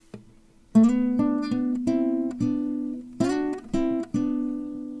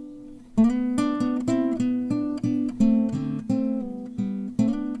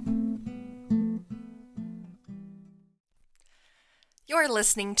are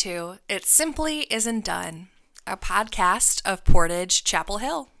listening to It Simply Isn't Done, a podcast of Portage Chapel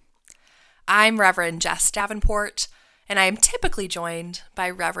Hill. I'm Reverend Jess Davenport, and I am typically joined by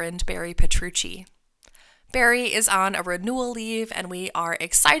Reverend Barry Petrucci. Barry is on a renewal leave, and we are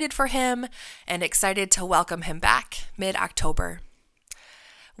excited for him and excited to welcome him back mid-October.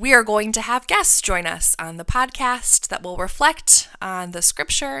 We are going to have guests join us on the podcast that will reflect on the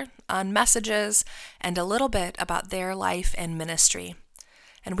scripture, on messages, and a little bit about their life and ministry.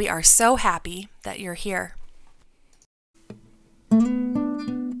 And we are so happy that you're here.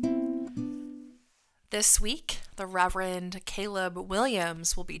 This week, the Reverend Caleb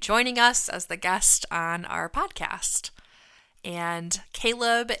Williams will be joining us as the guest on our podcast. And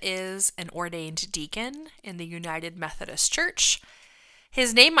Caleb is an ordained deacon in the United Methodist Church.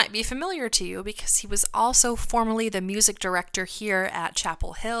 His name might be familiar to you because he was also formerly the music director here at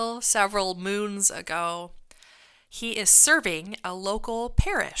Chapel Hill several moons ago. He is serving a local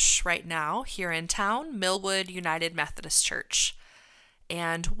parish right now here in town, Millwood United Methodist Church.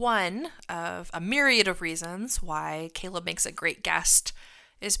 And one of a myriad of reasons why Caleb makes a great guest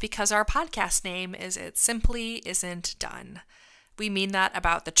is because our podcast name is It Simply Isn't Done. We mean that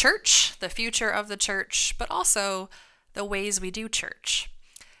about the church, the future of the church, but also the ways we do church.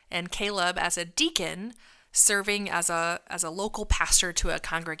 And Caleb, as a deacon, serving as a local pastor to a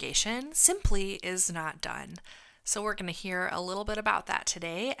congregation, simply is not done. So we're going to hear a little bit about that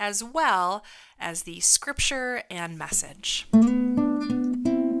today, as well as the scripture and message.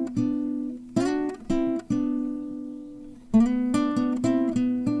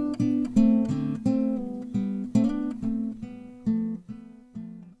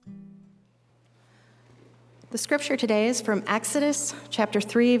 The scripture today is from Exodus chapter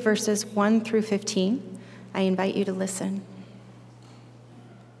 3, verses 1 through 15. I invite you to listen.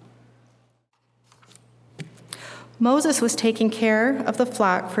 Moses was taking care of the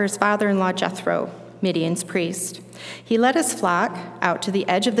flock for his father-in-law Jethro, Midian's priest. He led his flock out to the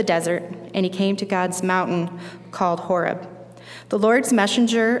edge of the desert, and he came to God's mountain called Horeb. The Lord's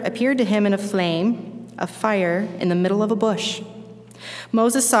messenger appeared to him in a flame of fire in the middle of a bush.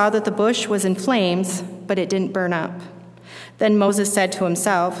 Moses saw that the bush was in flames, but it didn't burn up. Then Moses said to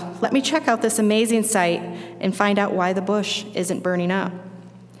himself, "Let me check out this amazing sight and find out why the bush isn't burning up."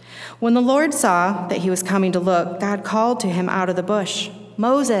 When the Lord saw that he was coming to look, God called to him out of the bush,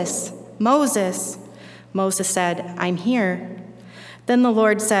 "Moses, Moses." Moses said, "I'm here." Then the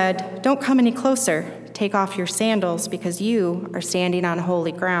Lord said, "Don't come any closer. Take off your sandals because you are standing on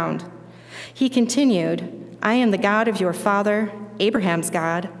holy ground." He continued, "I am the God of your father, Abraham's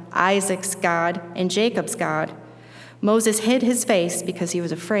God, Isaac's God, and Jacob's God." Moses hid his face because he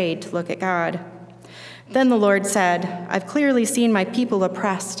was afraid to look at God. Then the Lord said, "I've clearly seen my people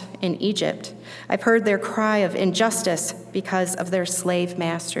oppressed in Egypt. I've heard their cry of injustice because of their slave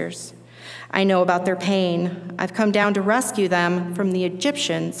masters. I know about their pain. I've come down to rescue them from the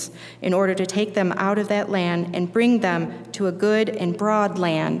Egyptians in order to take them out of that land and bring them to a good and broad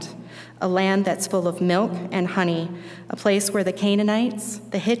land, a land that's full of milk and honey, a place where the Canaanites,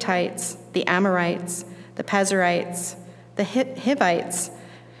 the Hittites, the Amorites, the Perizzites, the Hivites,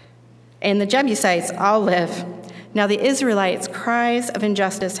 and the Jebusites all live. Now the Israelites' cries of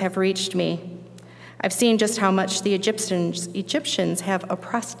injustice have reached me. I've seen just how much the Egyptians have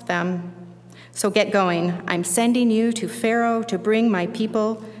oppressed them. So get going. I'm sending you to Pharaoh to bring my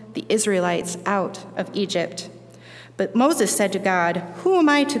people, the Israelites, out of Egypt." But Moses said to God, "Who am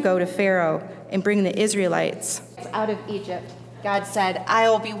I to go to Pharaoh and bring the Israelites out of Egypt?" God said, "I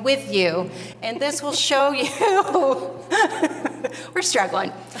will be with you, and this will show you," we're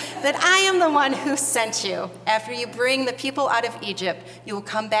struggling, "that I am the one who sent you. After you bring the people out of Egypt, you will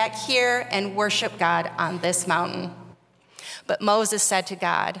come back here and worship God on this mountain." But Moses said to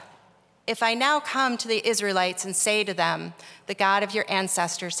God, "If I now come to the Israelites and say to them, 'The God of your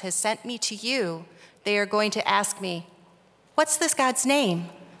ancestors has sent me to you,' they are going to ask me, 'What's this God's name?'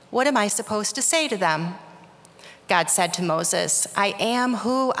 What am I supposed to say to them?" God said to Moses, "I am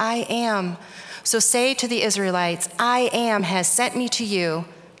who I am. So say to the Israelites, 'I am has sent me to you.'"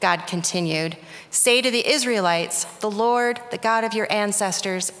 God continued, "Say to the Israelites, 'The Lord, the God of your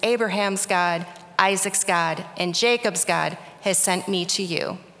ancestors, Abraham's God, Isaac's God, and Jacob's God, has sent me to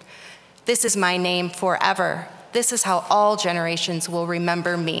you. This is my name forever. This is how all generations will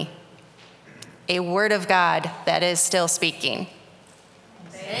remember me." A word of God that is still speaking.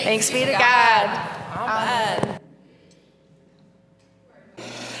 Thanks be to God. Amen.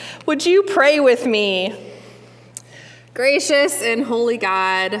 Would you pray with me? Gracious and holy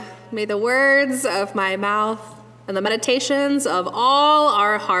God, may the words of my mouth and the meditations of all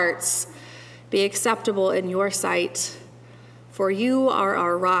our hearts be acceptable in your sight. for you are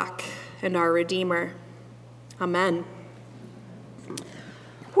our rock and our Redeemer. Amen.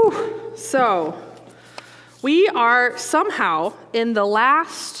 Whew. So, we are somehow in the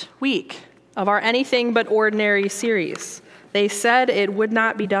last week of our Anything But Ordinary series. They said it would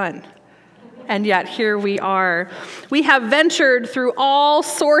not be done. And yet here we are. We have ventured through all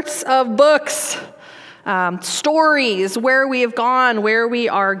sorts of books, stories, where we have gone, where we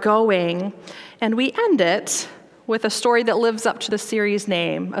are going. And we end it with a story that lives up to the series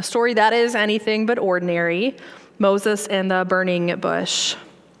name, a story that is anything but ordinary, Moses and the burning bush.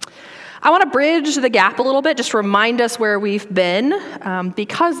 I want to bridge the gap a little bit, just remind us where we've been,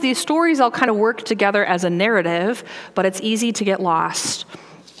 because these stories all kind of work together as a narrative, but it's easy to get lost.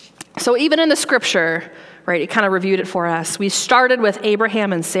 So even in the scripture, right, it kind of reviewed it for us. We started with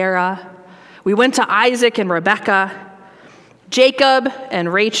Abraham and Sarah. We went to Isaac and Rebekah, Jacob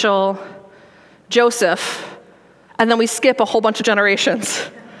and Rachel, Joseph, and then we skip a whole bunch of generations.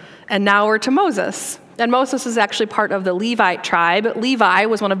 And now we're to Moses. And Moses is actually part of the Levite tribe. Levi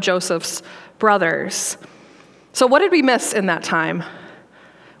was one of Joseph's brothers. So what did we miss in that time?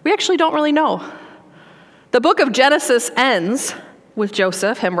 We actually don't really know. The book of Genesis ends with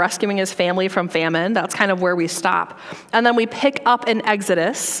Joseph, him rescuing his family from famine. That's kind of where we stop. And then we pick up in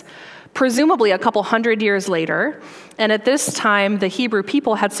Exodus, presumably a couple hundred years later. And at this time, the Hebrew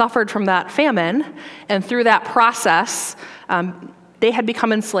people had suffered from that famine. And through that process, they had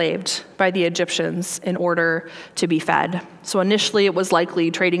become enslaved by the Egyptians in order to be fed. So initially, it was likely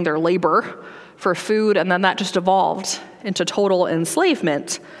trading their labor for food, and then that just evolved into total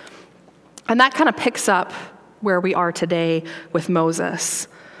enslavement. And that kind of picks up where we are today with Moses.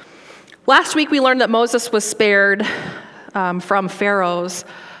 Last week, we learned that Moses was spared from Pharaoh's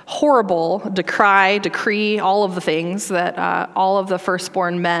horrible decree, all of the things that all of the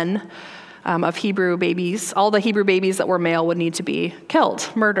firstborn men of Hebrew babies, all the Hebrew babies that were male would need to be killed,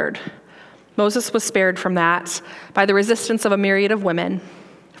 murdered. Moses was spared from that by the resistance of a myriad of women,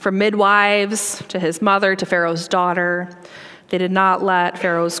 from midwives to his mother to Pharaoh's daughter. They did not let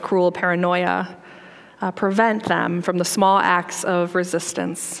Pharaoh's cruel paranoia prevent them from the small acts of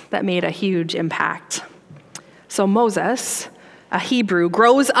resistance that made a huge impact. So Moses, a Hebrew,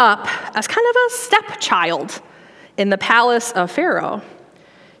 grows up as kind of a stepchild in the palace of Pharaoh.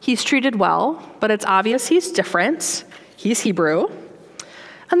 He's treated well, but it's obvious he's different. He's Hebrew.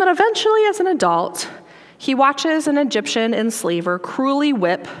 And then eventually, as an adult, he watches an Egyptian enslaver cruelly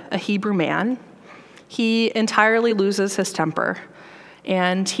whip a Hebrew man. He entirely loses his temper,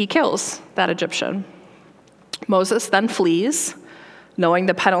 and he kills that Egyptian. Moses then flees, knowing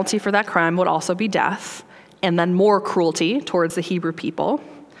the penalty for that crime would also be death, and then more cruelty towards the Hebrew people.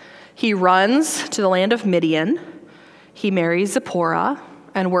 He runs to the land of Midian. He marries Zipporah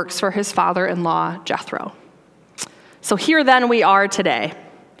and works for his father-in-law, Jethro. So here then we are today.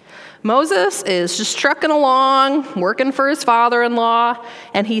 Moses is just trucking along, working for his father-in-law,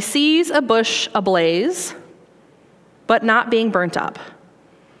 and he sees a bush ablaze, but not being burnt up.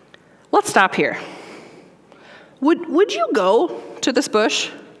 Let's stop here. Would you go to this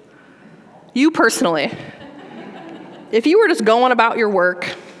bush? You personally. If you were just going about your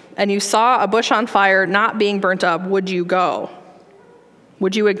work and you saw a bush on fire not being burnt up, would you go?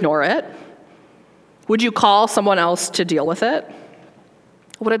 Would you ignore it? Would you call someone else to deal with it?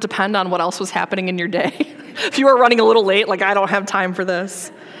 Would it depend on what else was happening in your day? If you were running a little late, like, I don't have time for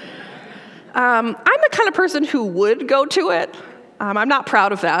this. I'm the kind of person who would go to it. I'm not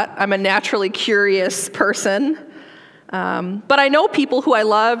proud of that. I'm a naturally curious person. But I know people who I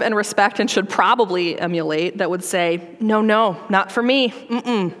love and respect and should probably emulate that would say, no, not for me.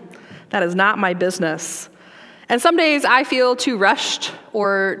 That is not my business. And some days I feel too rushed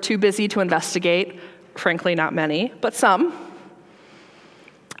or too busy to investigate. Frankly, not many, but some.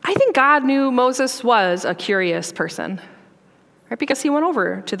 I think God knew Moses was a curious person, right? Because he went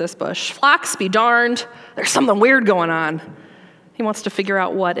over to this bush. Flocks be darned, there's something weird going on. He wants to figure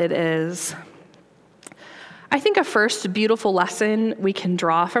out what it is. I think a first beautiful lesson we can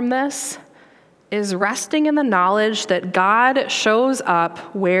draw from this is resting in the knowledge that God shows up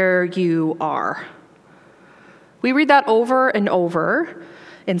where you are. We read that over and over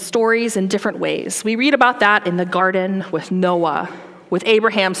in stories in different ways. We read about that in the garden with Noah, with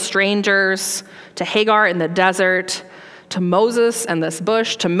Abraham's strangers, to Hagar in the desert, to Moses and this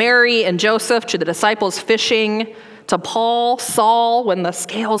bush, to Mary and Joseph, to the disciples fishing, to Paul, Saul, when the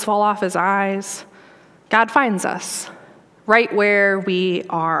scales fall off his eyes. God finds us right where we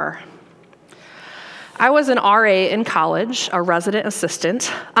are. I was an RA in college, a resident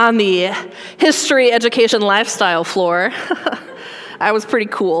assistant, on the history, education, lifestyle floor. I was pretty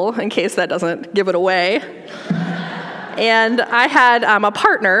cool, in case that doesn't give it away. And I had a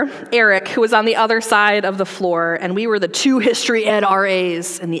partner, Eric, who was on the other side of the floor, and we were the two history ed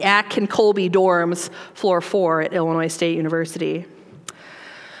RAs in the Ack-and-Colby dorms, floor 4 at Illinois State University.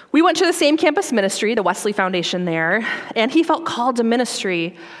 We went to the same campus ministry, the Wesley Foundation there, and he felt called to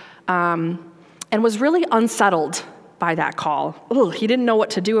ministry and was really unsettled by that call. He didn't know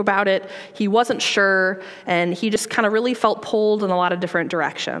what to do about it. He wasn't sure, and he just kind of really felt pulled in a lot of different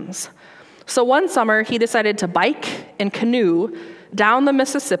directions. So one summer, he decided to bike and canoe down the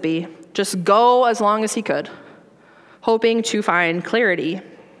Mississippi, just go as long as he could, hoping to find clarity.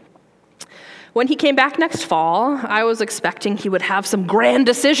 When he came back next fall, I was expecting he would have some grand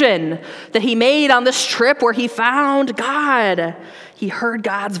decision that he made on this trip where he found God. He heard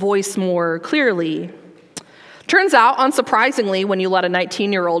God's voice more clearly. Turns out, unsurprisingly, when you let a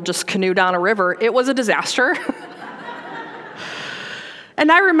 19-year-old just canoe down a river, it was a disaster.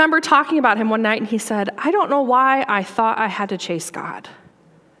 And I remember talking about him one night, and he said, I don't know why I thought I had to chase God,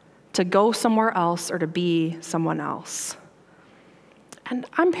 to go somewhere else or to be someone else. And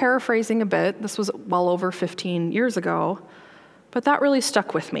I'm paraphrasing a bit. This was well over 15 years ago, but that really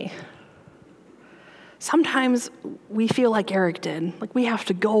stuck with me. Sometimes we feel like Eric did, like we have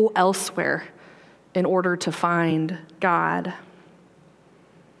to go elsewhere in order to find God.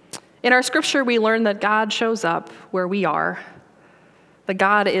 In our scripture, we learn that God shows up where we are, that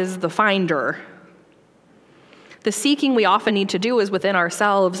God is the finder. The seeking we often need to do is within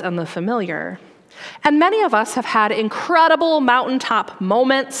ourselves and the familiar. And many of us have had incredible mountaintop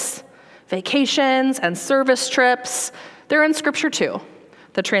moments, vacations, and service trips. They're in Scripture too.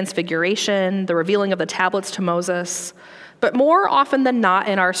 The Transfiguration, the revealing of the tablets to Moses. But more often than not,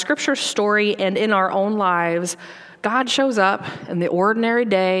 in our Scripture story and in our own lives, God shows up in the ordinary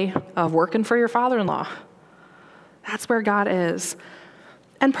day of working for your father-in-law. That's where God is.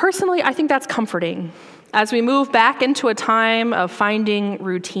 And personally, I think that's comforting. As we move back into a time of finding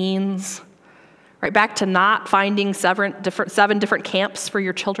routines, right back to not finding seven different camps for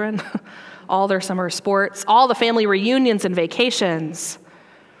your children, all their summer sports, all the family reunions and vacations.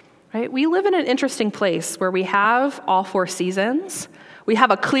 Right? We live in an interesting place where we have all 4 seasons. We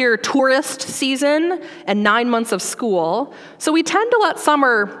have a clear tourist season and 9 months of school. So we tend to let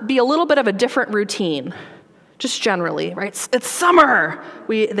summer be a little bit of a different routine, just generally, right? It's summer.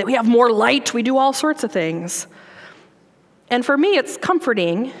 We have more light. We do all sorts of things. And for me, it's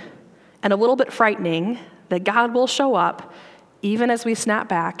comforting and a little bit frightening that God will show up even as we snap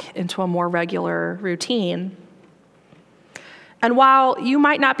back into a more regular routine. And while you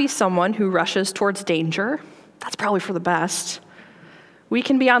might not be someone who rushes towards danger, that's probably for the best, we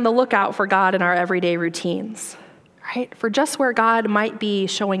can be on the lookout for God in our everyday routines, right? For just where God might be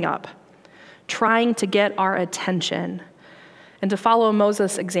showing up, trying to get our attention. And to follow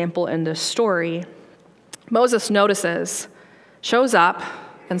Moses' example in this story, Moses notices, shows up,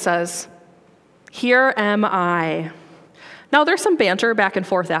 and says, "Here am I." Now, there's some banter back and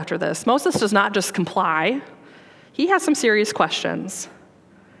forth after this. Moses does not just comply. He has some serious questions,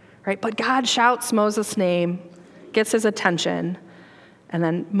 right? But God shouts Moses' name, gets his attention, and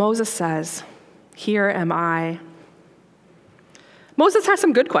then Moses says, "Here am I." Moses has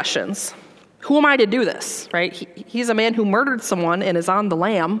some good questions. Who am I to do this, right? He's a man who murdered someone and is on the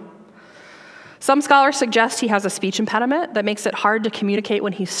lam. Some scholars suggest he has a speech impediment that makes it hard to communicate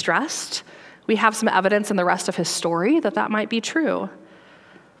when he's stressed. We have some evidence in the rest of his story that might be true.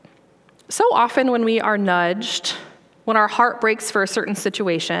 So often when we are nudged, when our heart breaks for a certain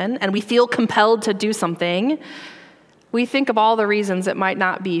situation and we feel compelled to do something, we think of all the reasons it might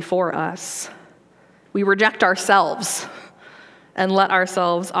not be for us. We reject ourselves and let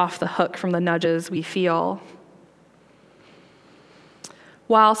ourselves off the hook from the nudges we feel.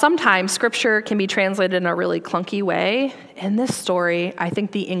 While sometimes Scripture can be translated in a really clunky way, in this story, I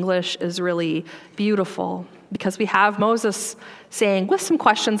think the English is really beautiful because we have Moses saying, with some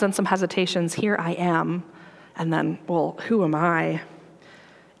questions and some hesitations, "Here I am," and then, well, who am I?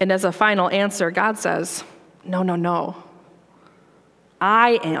 And as a final answer, God says, no,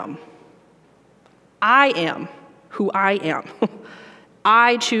 I am. I am who I am.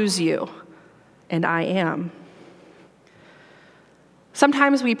 I choose you, and I am.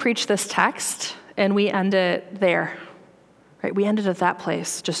 Sometimes we preach this text and we end it there, right? We end it at that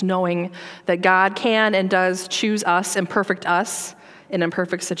place, just knowing that God can and does choose us, imperfect us, in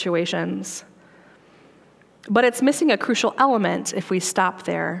imperfect situations. But it's missing a crucial element if we stop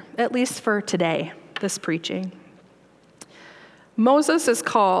there, at least for today, this preaching. Moses is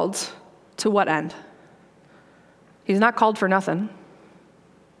called to what end? He's not called for nothing.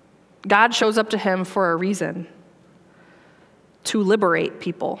 God shows up to him for a reason. To liberate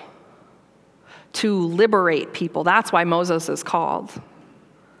people, to liberate people. That's why Moses is called.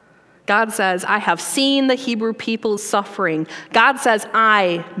 God says, I have seen the Hebrew people's suffering. God says,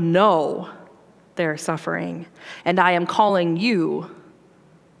 I know their suffering, and I am calling you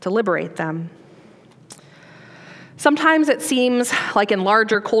to liberate them. Sometimes it seems like in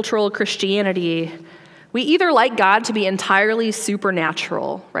larger cultural Christianity, we either like God to be entirely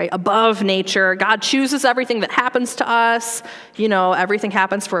supernatural, right? Above nature. God chooses everything that happens to us. Everything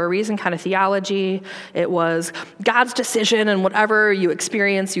happens for a reason kind of theology. It was God's decision, and whatever you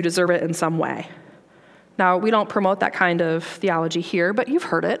experience, you deserve it in some way. Now, we don't promote that kind of theology here, but you've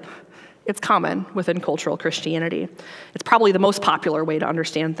heard it. It's common within cultural Christianity. It's probably the most popular way to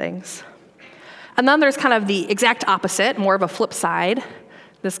understand things. And then there's kind of the exact opposite, more of a flip side,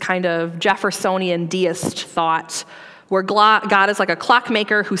 this kind of Jeffersonian deist thought where God is like a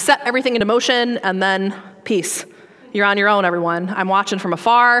clockmaker who set everything into motion and then peace. You're on your own, everyone. I'm watching from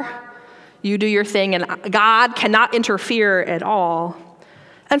afar. You do your thing, and God cannot interfere at all.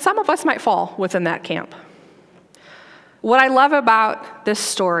 And some of us might fall within that camp. What I love about this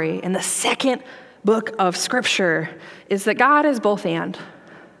story in the second book of Scripture is that God is both and.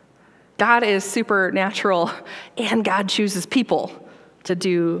 God is supernatural, and God chooses people to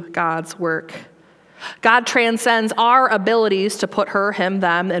do God's work. God transcends our abilities to put her, him,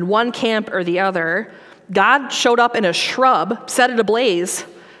 them in one camp or the other. God showed up in a shrub, set it ablaze,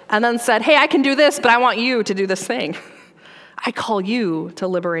 and then said, hey, I can do this, but I want you to do this thing. I call you to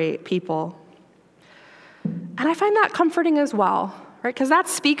liberate people. And I find that comforting as well, right? Because that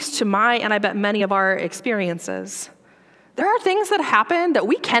speaks to my, and I bet many of our experiences. There are things that happen that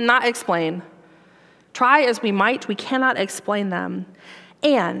we cannot explain. Try as we might, we cannot explain them.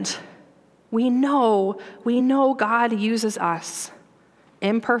 And we know God uses us,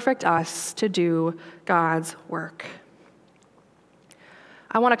 imperfect us, to do God's work.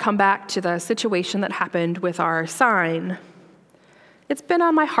 I want to come back to the situation that happened with our sign. It's been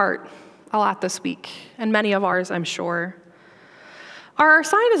on my heart a lot this week, and many of ours, I'm sure. Our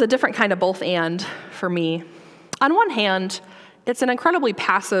sign is a different kind of both and for me. On one hand, it's an incredibly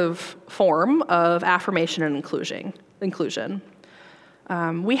passive form of affirmation and inclusion.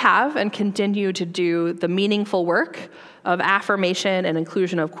 We have and continue to do the meaningful work of affirmation and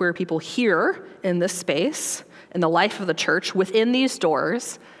inclusion of queer people here in this space, in the life of the church, within these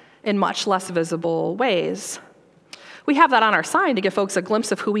doors, in much less visible ways. We have that on our sign to give folks a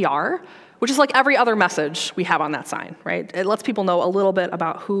glimpse of who we are, which is like every other message we have on that sign, right? It lets people know a little bit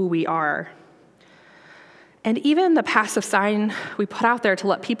about who we are. And even the passive sign we put out there to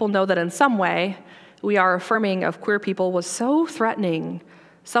let people know that in some way we are affirming of queer people was so threatening.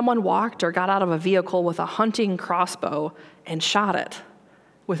 Someone walked or got out of a vehicle with a hunting crossbow and shot it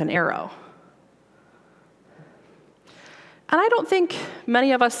with an arrow. And I don't think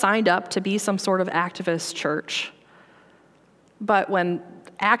many of us signed up to be some sort of activist church. But when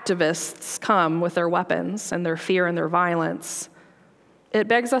activists come with their weapons and their fear and their violence, it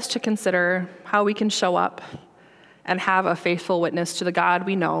begs us to consider how we can show up and have a faithful witness to the God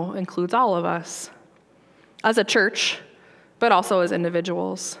we know includes all of us, as a church, but also as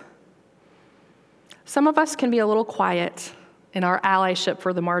individuals. Some of us can be a little quiet in our allyship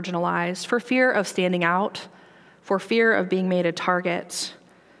for the marginalized, for fear of standing out, for fear of being made a target,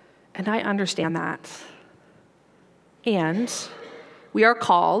 and I understand that. And we are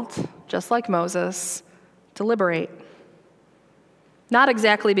called, just like Moses, to liberate. Not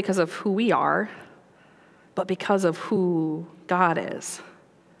exactly because of who we are, but because of who God is,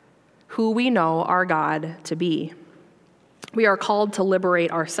 who we know our God to be. We are called to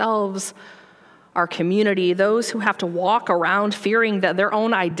liberate ourselves, our community, those who have to walk around fearing that their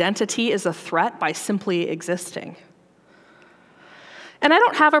own identity is a threat by simply existing. And I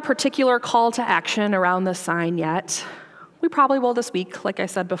don't have a particular call to action around this sign yet. We probably will this week, like I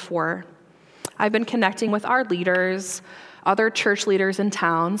said before. I've been connecting with our leaders, other church leaders in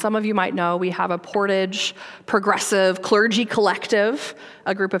town. Some of you might know we have a Portage Progressive Clergy Collective,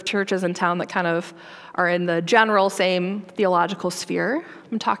 a group of churches in town that kind of are in the general same theological sphere.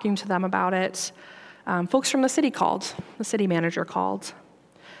 I'm talking to them about it. Folks from the city called. The city manager called.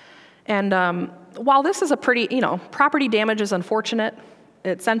 And while this is a pretty, property damage is unfortunate,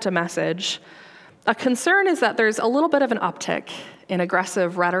 it sent a message. A concern is that there's a little bit of an uptick in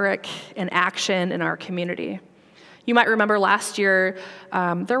aggressive rhetoric and action in our community. You might remember last year,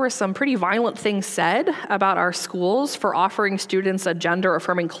 there were some pretty violent things said about our schools for offering students a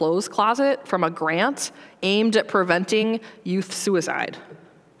gender-affirming clothes closet from a grant aimed at preventing youth suicide.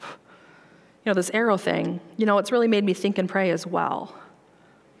 This arrow thing, it's really made me think and pray as well.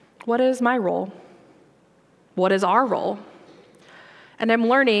 What is my role? What is our role? And I'm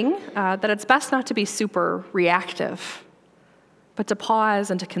learning that it's best not to be super reactive, but to pause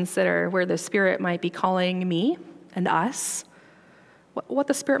and to consider where the Spirit might be calling me and us, what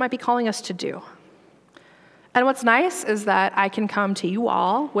the Spirit might be calling us to do. And what's nice is that I can come to you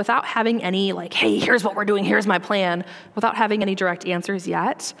all without having any hey, here's what we're doing, here's my plan, without having any direct answers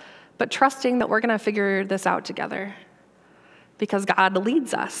yet, but trusting that we're going to figure this out together. Because God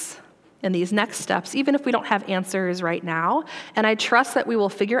leads us in these next steps, even if we don't have answers right now. And I trust that we will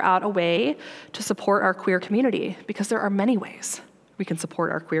figure out a way to support our queer community, because there are many ways we can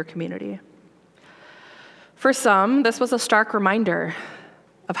support our queer community. For some, this was a stark reminder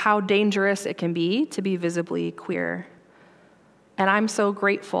of how dangerous it can be to be visibly queer. And I'm so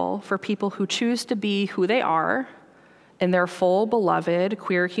grateful for people who choose to be who they are in their full, beloved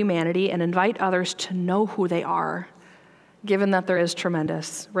queer humanity and invite others to know who they are, given that there is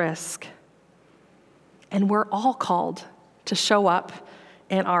tremendous risk. And we're all called to show up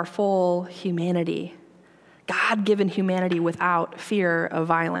in our full humanity, God-given humanity without fear of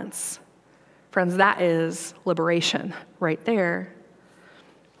violence. Friends, that is liberation right there.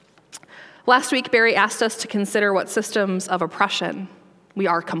 Last week, Barry asked us to consider what systems of oppression we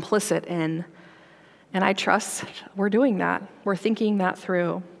are complicit in, and I trust we're doing that. We're thinking that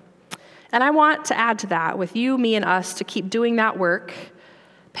through. And I want to add to that with you, me, and us to keep doing that work,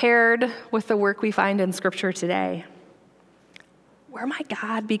 paired with the work we find in Scripture today. Where might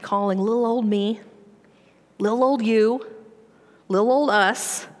God be calling little old me, little old you, little old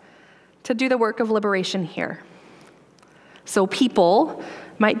us, to do the work of liberation here? So people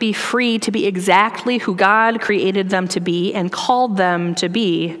might be free to be exactly who God created them to be and called them to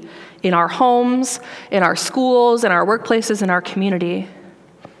be in our homes, in our schools, in our workplaces, in our community.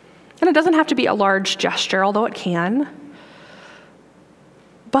 And it doesn't have to be a large gesture, although it can.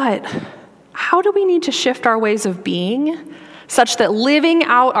 But how do we need to shift our ways of being such that living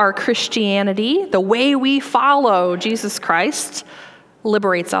out our Christianity, the way we follow Jesus Christ,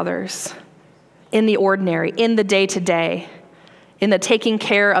 liberates others in the ordinary, in the day-to-day, in the taking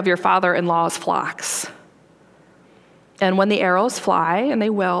care of your father-in-law's flocks? And when the arrows fly, and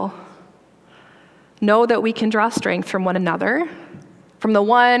they will, know that we can draw strength from one another, from the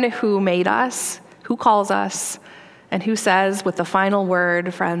one who made us, who calls us, and who says with the final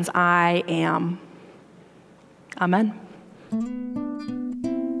word, friends, I am. Amen.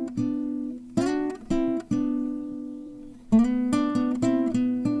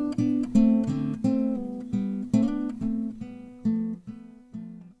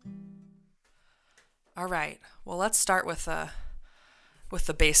 All right. Well, let's start with the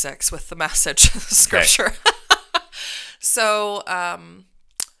basics, with the message, Scripture. Okay. So,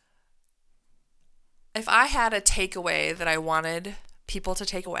 if I had a takeaway that I wanted people to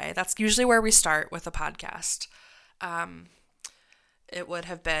take away, that's usually where we start with a podcast. It would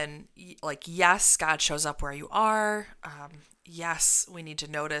have been yes, God shows up where you are. Yes, we need to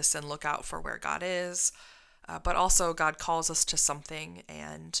notice and look out for where God is. But also God calls us to something,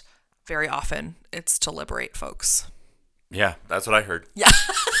 and very often it's to liberate folks. Yeah, that's what I heard. Yeah.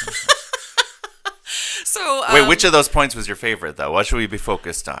 So wait, which of those points was your favorite, though? What should we be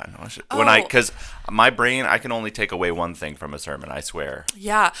focused on? Because my brain, I can only take away one thing from a sermon, I swear.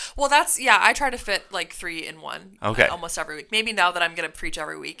 Yeah. Well, I try to fit 3 in one. Okay. Almost every week. Maybe now that I'm going to preach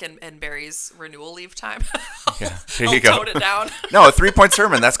every week and Barry's renewal leave time. Yeah. Here you go. Tone it down. No, a 3-point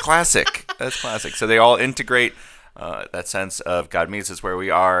sermon. That's classic. That's classic. So they all integrate that sense of God meets us where we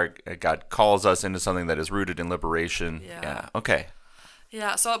are. God calls us into something that is rooted in liberation. Yeah. Okay.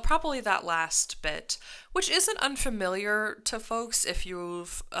 Yeah, so probably that last bit, which isn't unfamiliar to folks if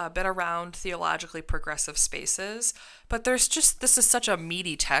you've been around theologically progressive spaces, but this is such a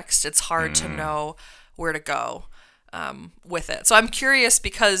meaty text, it's hard to know where to go with it. So I'm curious,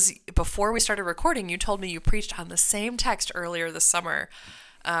 because before we started recording, you told me you preached on the same text earlier this summer.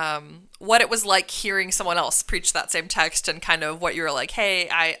 What it was like hearing someone else preach that same text, and kind of what you were like, hey,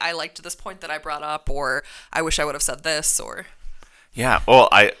 I liked this point that I brought up, or I wish I would have said this, or... Yeah, well,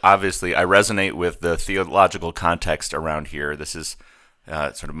 I resonate with the theological context around here. This is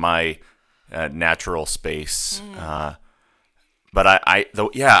sort of my natural space. But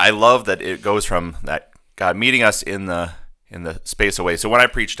I love that it goes from that God meeting us in the space away. So when I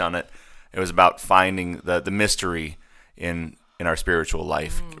preached on it, it was about finding the mystery in our spiritual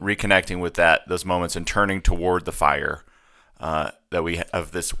life, reconnecting with those moments and turning toward the fire. That we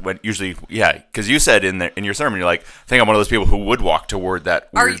have this when usually, because you said in your sermon, you're like, I think I'm one of those people who would walk toward that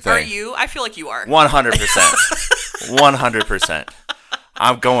weird thing. Are you? I feel like you are. 100%. 100%.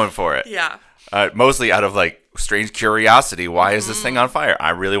 I'm going for it. Yeah. Mostly out of strange curiosity. Why is this thing on fire? I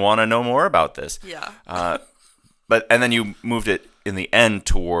really want to know more about this. Yeah. And then you moved it in the end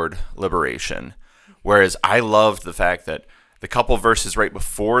toward liberation. Whereas I loved the fact that the couple verses right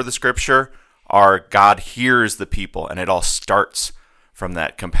before the scripture are God hears the people, and it all starts from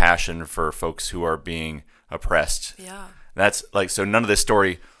that compassion for folks who are being oppressed. Yeah. That's like, so none of this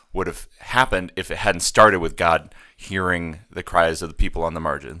story would have happened if it hadn't started with God hearing the cries of the people on the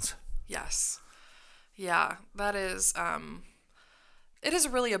margins. Yes. Yeah, that is, it is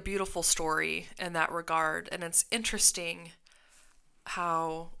really a beautiful story in that regard. And it's interesting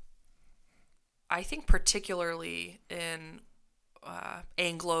how I think particularly in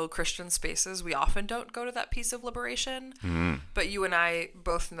Anglo-Christian spaces, we often don't go to that piece of liberation. But you and I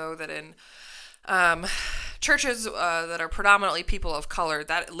both know that in churches that are predominantly people of color,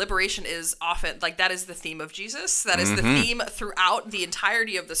 that liberation is often, like, that is the theme of Jesus. That is the theme throughout the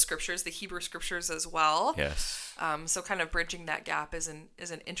entirety of the scriptures, the Hebrew scriptures as well. Yes. So kind of bridging that gap is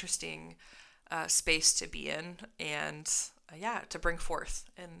an interesting space to be in, and to bring forth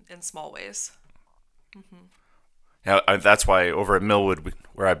in small ways. Yeah, that's why over at Millwood,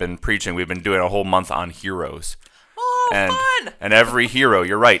 where I've been preaching, we've been doing a whole month on heroes. Oh, fun! And every hero,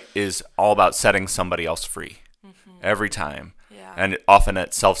 you're right, is all about setting somebody else free. Every time. Yeah. And often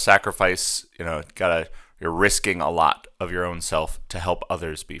at self-sacrifice, you're risking a lot of your own self to help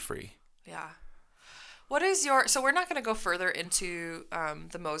others be free. Yeah. So we're not going to go further into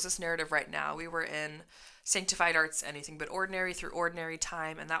the Moses narrative right now. We were in Sanctified Arts, Anything But Ordinary Through Ordinary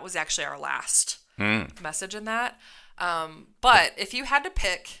Time, and that was actually our last message in that. But if you had to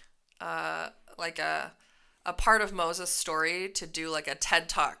pick like a part of Moses' story to do like a TED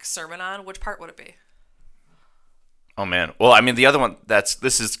Talk sermon on, which part would it be? Oh, man. Well, I mean, the other one,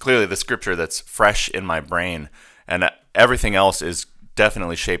 this is clearly the scripture that's fresh in my brain, and everything else is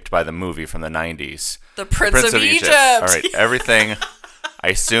definitely shaped by the movie from the 90s. The Prince of Egypt. All right, everything, I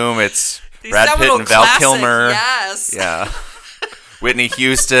assume it's Brad Pitt seminal and Val classic, Kilmer. yes. Yeah. Whitney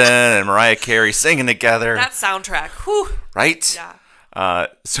Houston and Mariah Carey singing together. That soundtrack. Whew. Right? Yeah.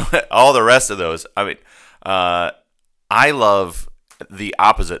 So all the rest of those, I mean, I love the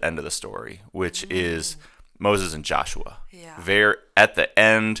opposite end of the story, which is Moses and Joshua. Yeah. At the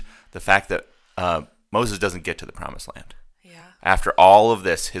end, the fact that Moses doesn't get to the promised land. Yeah. After all of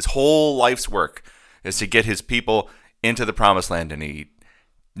this, his whole life's work is to get his people into the promised land, and he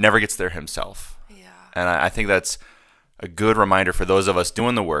never gets there himself. Yeah. And I think that's a good reminder for those of us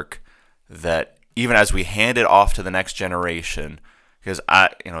doing the work, that even as we hand it off to the next generation, because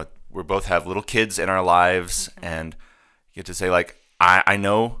we both have little kids in our lives, and you get to say, like, I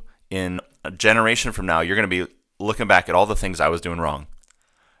know in a generation from now, you're going to be looking back at all the things I was doing wrong.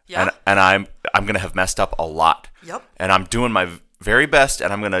 Yeah. And I'm going to have messed up a lot. Yep. And I'm doing my very best,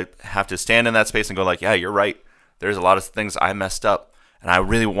 and I'm going to have to stand in that space and go like, yeah, you're right. There's a lot of things I messed up. And I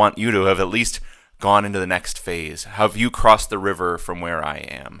really want you to have at least gone into the next phase. Have you crossed the river from where I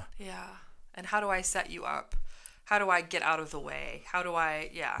am? Yeah. And how do I set you up? How do I get out of the way? How do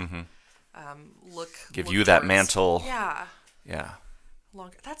I, Give look you that towards- mantle. Yeah. Yeah.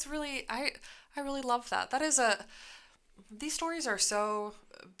 That's really, I really love that. That is these stories are so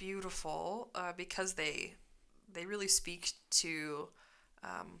beautiful because they really speak to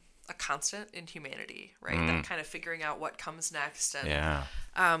a constant in humanity, right? That kind of figuring out what comes next. And Yeah.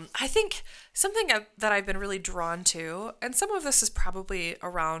 I think something that I've been really drawn to, and some of this is probably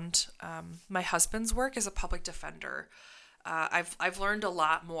around my husband's work as a public defender. I've learned a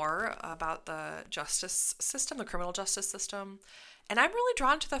lot more about the justice system, the criminal justice system, and I'm really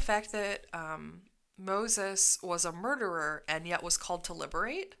drawn to the fact that Moses was a murderer and yet was called to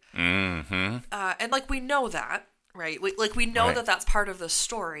liberate. Mm-hmm. And like we know that, right? We know Right. that that's part of the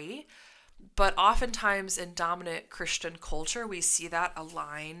story. But oftentimes in dominant Christian culture, we see that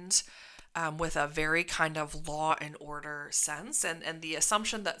aligned with a very kind of law and order sense, and the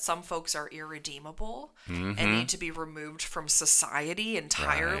assumption that some folks are irredeemable and need to be removed from society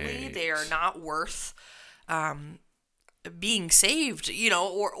entirely. Right. They are not worth being saved,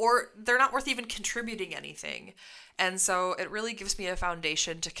 or they're not worth even contributing anything. And so it really gives me a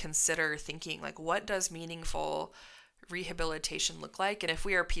foundation to consider thinking, like, what does meaningful rehabilitation look like? And if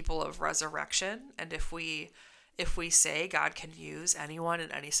we are people of resurrection, and if we say God can use anyone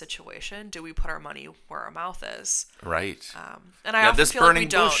in any situation, do we put our money where our mouth is? Right. And I often this feel like we burning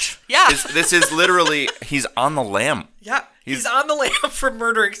don't. bush. Yeah. This is literally, he's on the lam. Yeah. He's on the lam for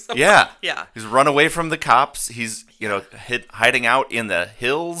murdering someone. Yeah. Yeah. He's run away from the cops. He's, hiding out in the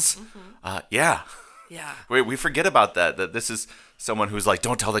hills. Yeah. Yeah. We forget about that this is someone who's like,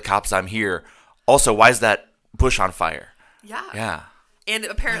 don't tell the cops I'm here. Also, why is that bush on fire? Yeah. Yeah. And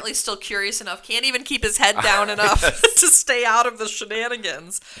apparently still curious enough, can't even keep his head down enough to stay out of the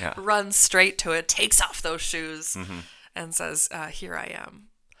shenanigans. Yeah. Runs straight to it, takes off those shoes. and says, "Here I am."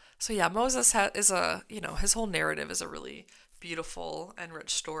 So yeah, Moses is his whole narrative is a really beautiful and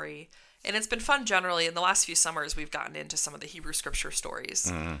rich story. And it's been fun generally. In the last few summers, we've gotten into some of the Hebrew scripture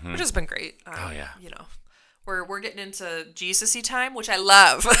stories, which has been great. Oh, yeah. We're getting into Jesus-y time, which I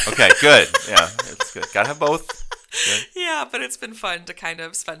love. Okay, good. Yeah, it's good. Gotta have both. Good. Yeah, but it's been fun to kind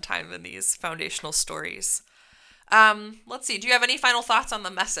of spend time in these foundational stories. Let's see. Do you have any final thoughts on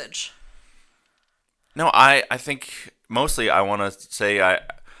the message? No, I think mostly I want to say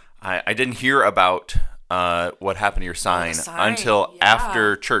I didn't hear about what happened to your sign, until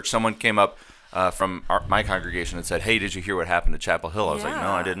after church. Someone came up from my congregation and said, "Hey, did you hear what happened to Chapel Hill?" I was like,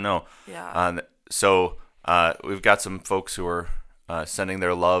 "No, I didn't know." Yeah. So we've got some folks who are sending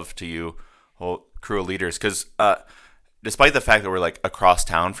their love to you, whole crew of leaders, because despite the fact that we're like across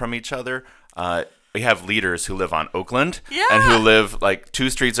town from each other, we have leaders who live on Oakland and who live like 2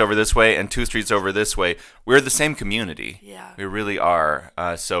 streets over this way and 2 streets over this way. We're the same community. Yeah. We really are.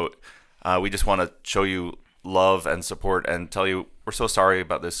 So we just want to show you love and support and tell you we're so sorry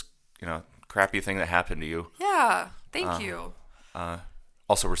about this, crappy thing that happened to you. Yeah. Thank you.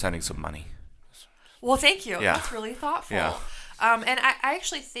 Also, we're sending some money. Well, thank you. Yeah. That's really thoughtful. Yeah. And I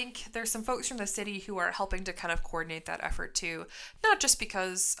actually think there's some folks from the city who are helping to kind of coordinate that effort too. Not just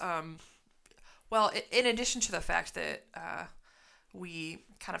because, in addition to the fact that we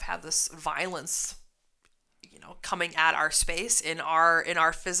kind of had this violence, coming at our space in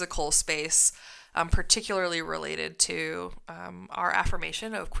our physical space, particularly related to our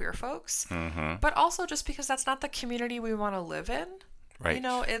affirmation of queer folks, but also just because that's not the community we want to live in. Right.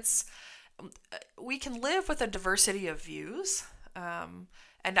 We can live with a diversity of views, and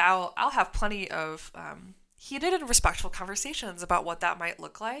I'll have plenty of heated and respectful conversations about what that might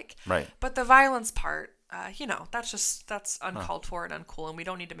look like. Right. But the violence part, that's uncalled for and uncool, and we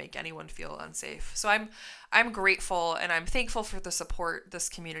don't need to make anyone feel unsafe. So I'm grateful and I'm thankful for the support this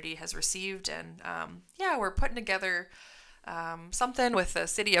community has received, and we're putting together something with the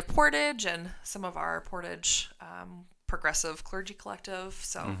city of Portage and some of our Portage progressive clergy collective.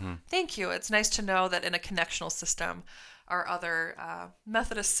 So thank you. It's nice to know that in a connectional system, our other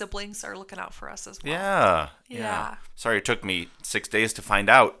Methodist siblings are looking out for us as well. Yeah. Sorry it took me 6 days to find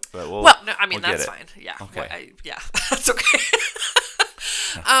out, but we'll that's fine. Yeah. Okay. That's okay.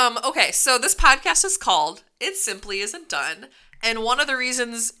 Okay, so this podcast is called It Simply Isn't Done. And one of the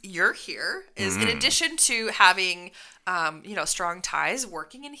reasons you're here is in addition to having, strong ties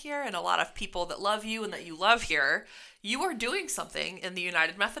working in here and a lot of people that love you and that you love here, you are doing something in the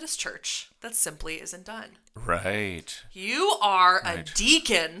United Methodist Church that simply isn't done. Right. You are a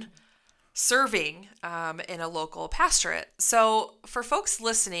deacon serving in a local pastorate. So for folks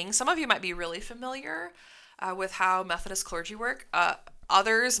listening, some of you might be really familiar with how Methodist clergy work.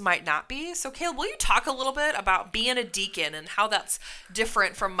 Others might not be. So Caleb, will you talk a little bit about being a deacon and how that's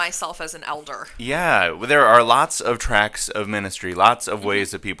different from myself as an elder? Yeah, there are lots of tracks of ministry, lots of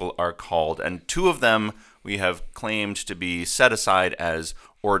ways that people are called, and 2 of them we have claimed to be set aside as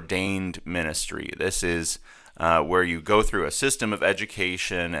ordained ministry. This is where you go through a system of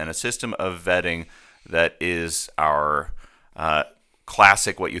education and a system of vetting that is our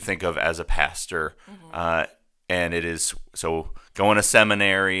classic, what you think of as a pastor. And it is so going to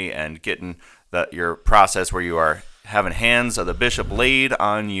seminary and getting your process where you are having hands of the bishop laid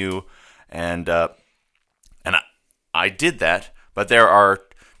on you. And I did that, but there are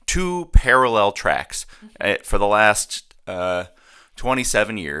 2 parallel tracks. For the last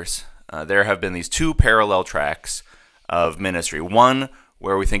 27 years, there have been these 2 parallel tracks of ministry. One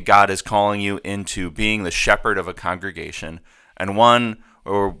where we think God is calling you into being the shepherd of a congregation, and one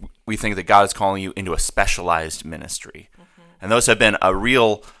where we think that God is calling you into a specialized ministry. And those have been a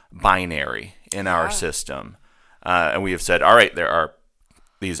real binary in our system. And we have said, all right, there are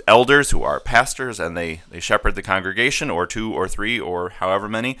these elders who are pastors and they shepherd the congregation, or 2 or 3 or however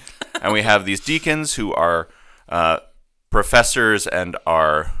many. And we have these deacons who are professors and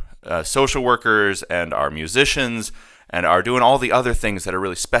are social workers and are musicians and are doing all the other things that are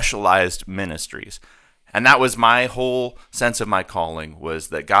really specialized ministries. And that was my whole sense of my calling, was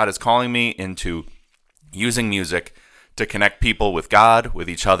that God is calling me into using music to connect people with God, with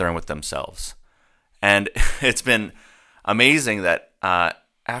each other, and with themselves. And it's been amazing that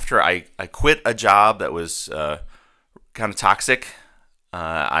after I quit a job that was kind of toxic,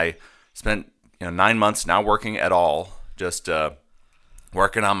 I spent 9 months not working at all, just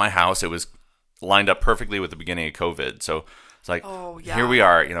working on my house. It was lined up perfectly with the beginning of COVID. So it's like, here we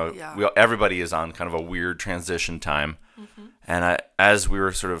are, everybody is on kind of a weird transition time. And as we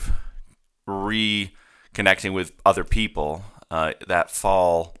were sort of reconnecting with other people, that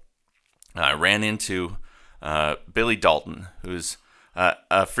fall, I ran into Billy Dalton, who's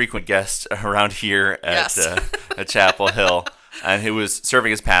a frequent guest around here at, Yes. at Chapel Hill, and he was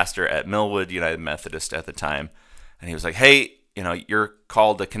serving as pastor at Millwood United Methodist at the time. And he was like, "Hey, you're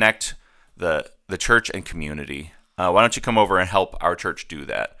called to connect the church and community. Why don't you come over and help our church do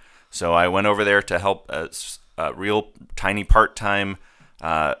that?" So I went over there to help as a real tiny part-time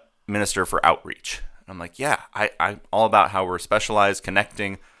minister for outreach. I'm like, yeah, I'm all about how we're specialized,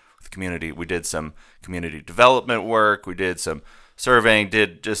 connecting with the community. We did some community development work. We did some surveying.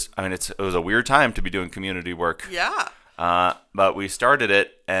 It was a weird time to be doing community work. Yeah. But we started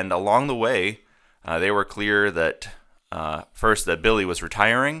it, and along the way, they were clear that first that Billy was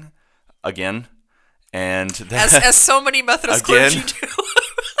retiring again, and that, As so many Methodist clergy do.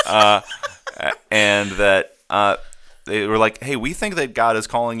 and that they were like, "Hey, we think that God is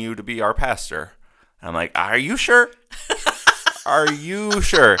calling you to be our pastor." And I'm like, "Are you sure? Are you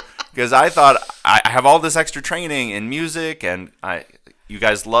sure?" Because I thought I have all this extra training in music, and you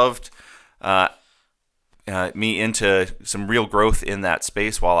guys loved me into some real growth in that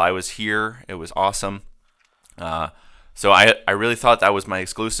space while I was here. It was awesome. So I really thought that was my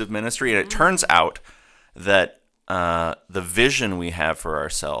exclusive ministry, and it turns out that the vision we have for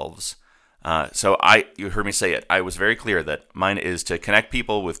ourselves. You heard me say it. I was very clear that mine is to connect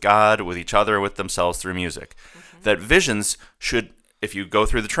people with God, with each other, with themselves through music. Mm-hmm. That visions should, if you go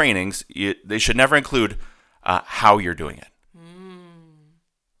through the trainings, they should never include how you're doing it.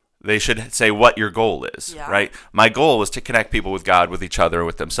 They should say what your goal is, right? My goal was to connect people with God, with each other,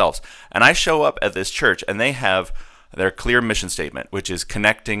 with themselves. And I show up at this church, and they have their clear mission statement, which is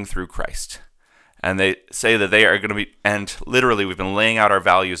connecting through Christ. And they say that they are going to be, and literally we've been laying out our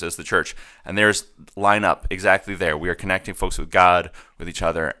values as the church, and there's line up exactly there. We are connecting folks with God, with each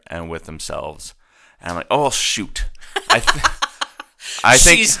other, and with themselves. And I'm like, oh, shoot. I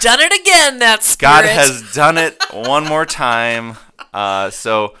think She's done it again, that spirit. God has done it one more time.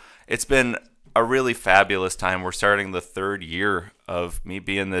 So it's been a really fabulous time. We're starting the third year of me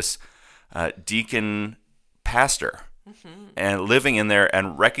being this deacon pastor and living in there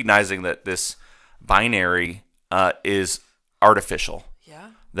and recognizing that this binary is artificial. Yeah.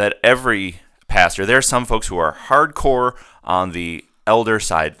 That every pastor, there are some folks who are hardcore on the elder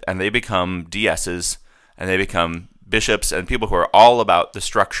side, and they become DSs, and they become bishops, and people who are all about the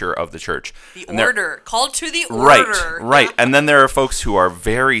structure of the church. The order. Called to the order. Right. And then there are folks who are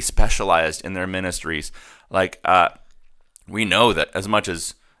very specialized in their ministries. Like, we know that as much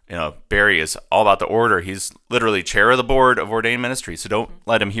as Barry is all about the order, he's literally chair of the board of ordained ministry, so don't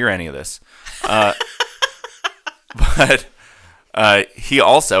let him hear any of this. But he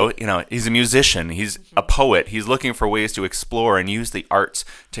also, he's a musician. He's a poet. He's looking for ways to explore and use the arts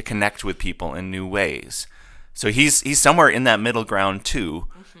to connect with people in new ways. So he's somewhere in that middle ground too.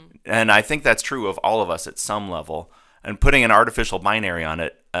 And I think that's true of all of us at some level. And putting an artificial binary on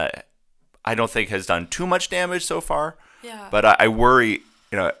it, I don't think has done too much damage so far. Yeah. But I worry,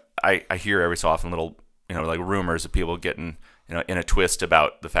 I hear every so often little, like rumors of people getting, in a twist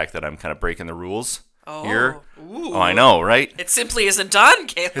about the fact that I'm kind of breaking the rules here. Ooh. Oh, I know, right? It simply isn't done,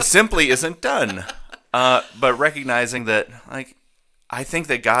 Caleb. It simply isn't done. But recognizing that, I think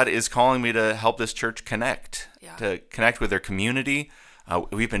that God is calling me to help this church connect, to connect with their community.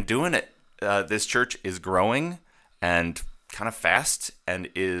 We've been doing it. This church is growing and kind of fast and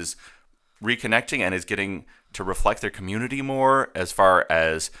is reconnecting and is getting to reflect their community more as far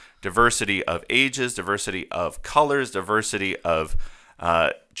as diversity of ages, diversity of colors, diversity of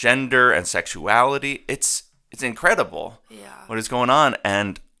gender and sexuality. It's incredible what is going on.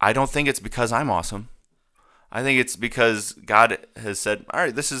 And I don't think it's because I'm awesome. I think it's because God has said, all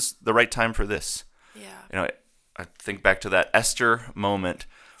right, this is the right time for this. Yeah. I think back to that Esther moment.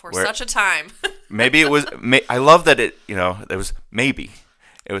 For such a time. Maybe it was, I love that it was maybe.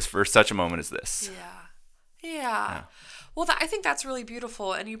 It was for such a moment as this. Yeah. Well, I think that's really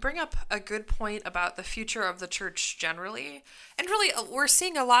beautiful. And you bring up a good point about the future of the church generally. And really, we're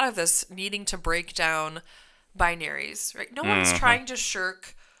seeing a lot of this needing to break down binaries, right? No one's trying to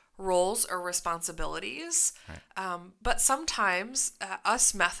shirk roles or responsibilities. Right. But sometimes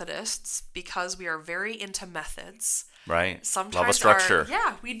us Methodists, because we are very into methods, right? Sometimes love a structure.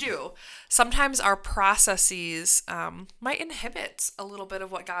 We do. Sometimes our processes might inhibit a little bit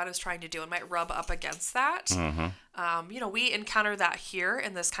of what God is trying to do and might rub up against that. We encounter that here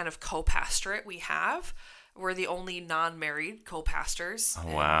in this kind of co-pastorate we have. We're the only non-married co-pastors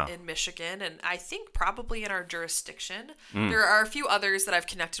in Michigan, and I think probably in our jurisdiction. There are a few others that I've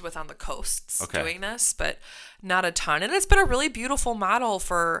connected with on the coasts doing this, but not a ton. And it's been a really beautiful model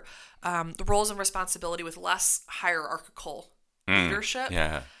for the roles and responsibility with less hierarchical leadership.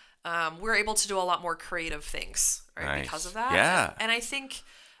 Yeah. we're able to do a lot more creative things, right? Nice. Because of that. Yeah. And I think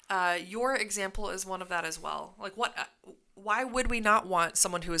your example is one of that as well. Like, why would we not want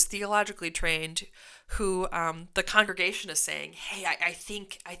someone who is theologically trained, who the congregation is saying, hey, I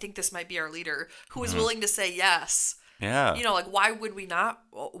think this might be our leader, who is willing to say yes? Yeah. Like, why would we not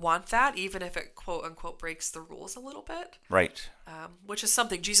want that, even if it, quote unquote, breaks the rules a little bit? Right. Which is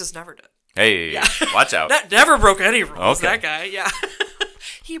something Jesus never did. Hey, watch out. Never broke any rules, Okay. that guy, yeah.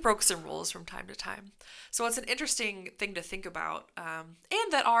 He broke some rules from time to time. So it's an interesting thing to think about.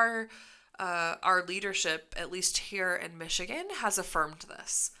 And that our leadership, at least here in Michigan, has affirmed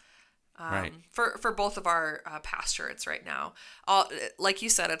this. Right. For both of our pastorates right now. Like you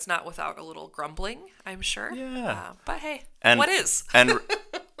said, it's not without a little grumbling, I'm sure. Yeah. But hey, And- what is? And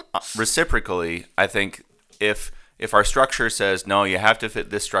reciprocally, I think if our structure says, no, you have to fit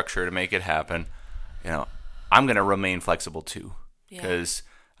this structure to make it happen, I'm going to remain flexible too. Because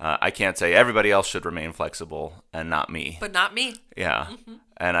I can't say everybody else should remain flexible and not me. But not me. Yeah. Mm-hmm.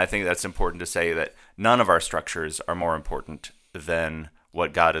 And I think that's important to say that none of our structures are more important than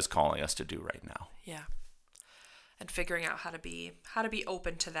what God is calling us to do right now. Yeah. And figuring out how to be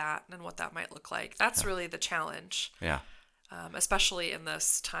open to that and what that might look like. That's really the challenge. Yeah. Especially in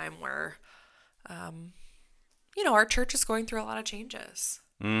this time where, our church is going through a lot of changes.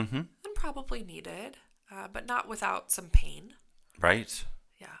 Mm-hmm. And probably needed, but not without some pain. Right.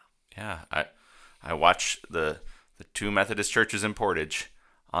 Yeah. Yeah. I watch the two Methodist churches in Portage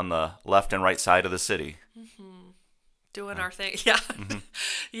on the left and right side of the city. Mm-hmm. Doing our thing. Yeah. Mm-hmm.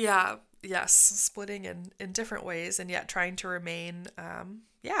 Yeah. Yes. Splitting in different ways, and yet trying to remain,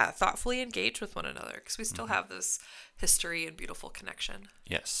 thoughtfully engaged with one another, because we still have this history and beautiful connection.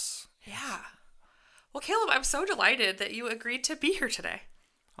 Yes. Yeah. Well, Caleb, I'm so delighted that you agreed to be here today.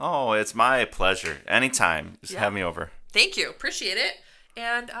 Oh, it's my pleasure. Anytime. Just have me over. Thank you. Appreciate it.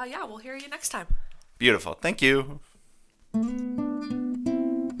 And we'll hear you next time. Beautiful. Thank you.